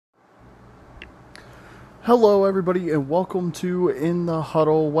Hello, everybody, and welcome to In the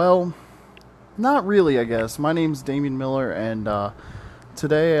Huddle. Well, not really, I guess. My name's Damian Miller, and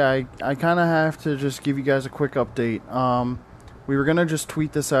today I kind of have to just give you guys a quick update. We were going to just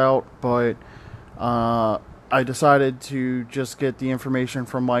tweet this out, but I decided to just get the information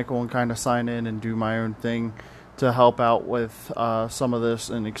from Michael and kind of sign in and do my own thing to help out with some of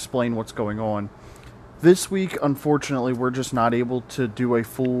this and explain what's going on. This week, unfortunately, we're just not able to do a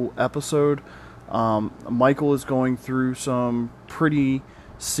full episode. Michael is going through some pretty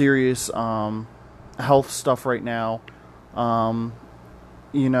serious health stuff right now.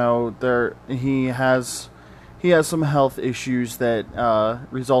 He has some health issues that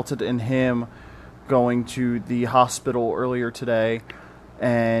resulted in him going to the hospital earlier today,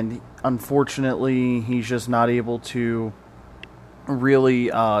 and unfortunately, he's just not able to really.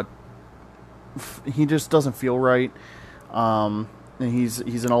 He just doesn't feel right. He's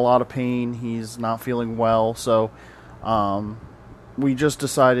in a lot of pain. He's not feeling well. So we just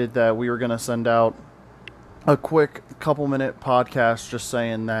decided that we were going to send out a quick couple-minute podcast just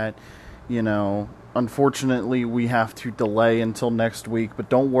saying that, unfortunately we have to delay until next week.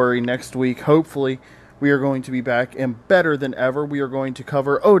 But don't worry, next week, hopefully, we are going to be back and better than ever. We are going to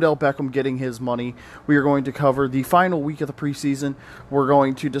cover Odell Beckham getting his money. We are going to cover the final week of the preseason. We're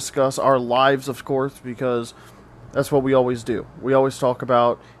going to discuss our lives, of course, because that's what we always do. We always talk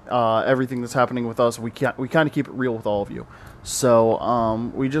about everything that's happening with us. We kind of keep it real with all of you.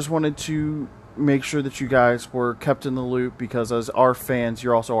 So we just wanted to make sure that you guys were kept in the loop because as our fans,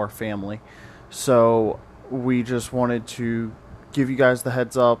 you're also our family. So we just wanted to give you guys the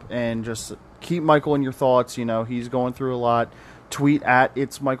heads up and just keep Michael in your thoughts. He's going through a lot. Tweet at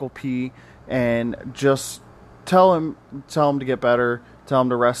It's Michael P. and just tell him to get better. Tell him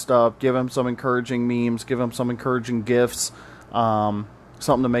to rest up. Give him some encouraging memes. Give him some encouraging gifts.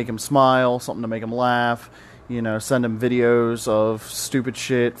 Something to make him smile. Something to make him laugh. Send him videos of stupid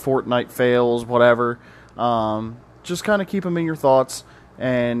shit, Fortnite fails, whatever. Just kind of keep him in your thoughts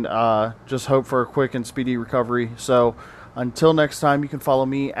and just hope for a quick and speedy recovery. So until next time, you can follow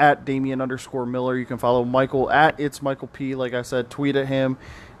me at Damien_Miller. You can follow Michael at It's Michael P. Like I said, tweet at him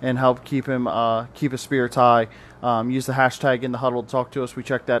and help keep his spirits high. Use the hashtag In the Huddle to talk to us. We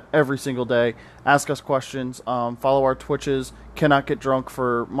check that every single day. Ask us questions. Follow our Twitches. Cannot Get Drunk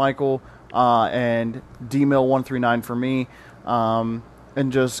for Michael and DMill139 for me.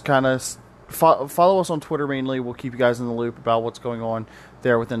 And just kind of follow us on Twitter mainly. We'll keep you guys in the loop about what's going on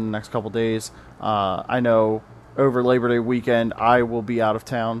there within the next couple days. I know over Labor Day weekend I will be out of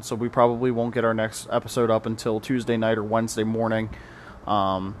town, so we probably won't get our next episode up until Tuesday night or Wednesday morning.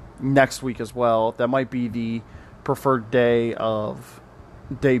 Next week as well. That might be the preferred day of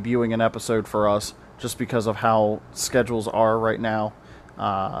debuting an episode for us just because of how schedules are right now.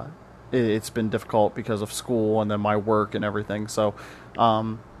 It's been difficult because of school and then my work and everything. So,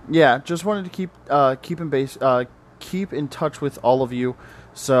 just wanted to keep in touch with all of you.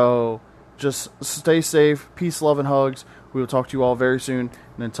 So just stay safe. Peace, love, and hugs. We will talk to you all very soon.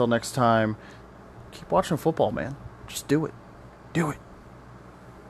 And until next time, keep watching football, man. Just do it. Do it.